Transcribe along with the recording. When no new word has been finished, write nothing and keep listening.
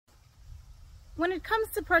When it comes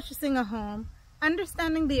to purchasing a home,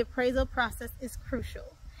 understanding the appraisal process is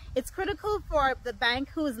crucial. It's critical for the bank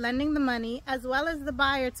who is lending the money as well as the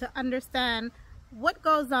buyer to understand what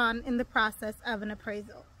goes on in the process of an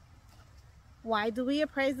appraisal. Why do we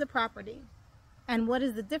appraise the property? And what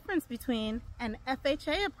is the difference between an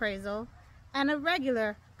FHA appraisal and a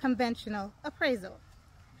regular conventional appraisal?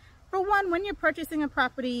 For one, when you're purchasing a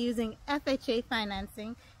property using FHA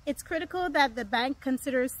financing, it's critical that the bank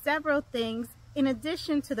considers several things in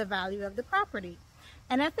addition to the value of the property.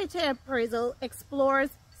 An FHA appraisal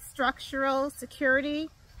explores structural security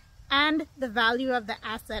and the value of the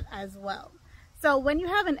asset as well. So when you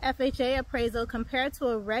have an FHA appraisal compared to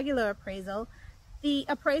a regular appraisal, the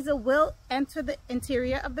appraiser will enter the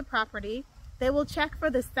interior of the property. They will check for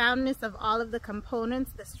the soundness of all of the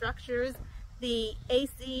components, the structures, the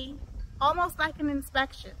AC, almost like an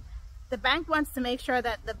inspection. The bank wants to make sure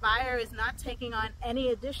that the buyer is not taking on any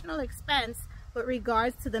additional expense with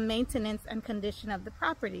regards to the maintenance and condition of the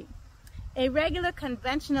property. A regular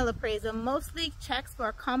conventional appraisal mostly checks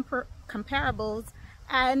for comparables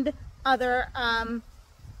and other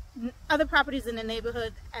properties in the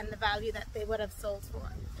neighborhood and the value that they would have sold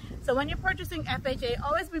for. So when you're purchasing FHA,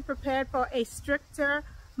 always be prepared for a stricter,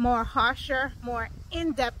 more harsher, more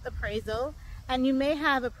in-depth appraisal, and you may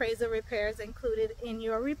have appraisal repairs included in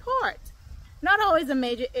your report. Not always a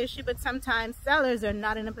major issue, but sometimes sellers are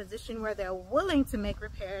not in a position where they're willing to make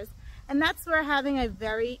repairs, and that's where having a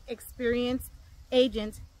very experienced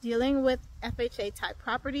agent dealing with FHA type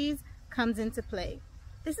properties comes into play.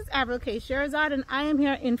 This is Avril K Cherasard, and I am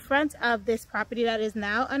here in front of this property that is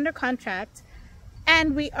now under contract,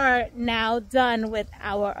 and we are now done with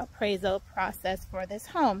our appraisal process for this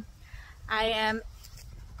home. I am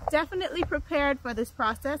definitely prepared for this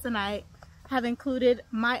process, and I have included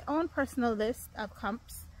my own personal list of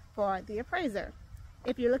comps for the appraiser.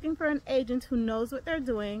 If you're looking for an agent who knows what they're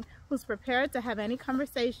doing, who's prepared to have any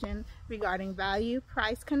conversation regarding value,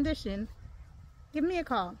 price, condition, give me a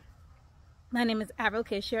call. My name is Avril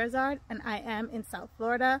K Cherasard, and I am in South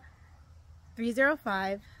Florida,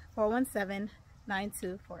 305-417-9242.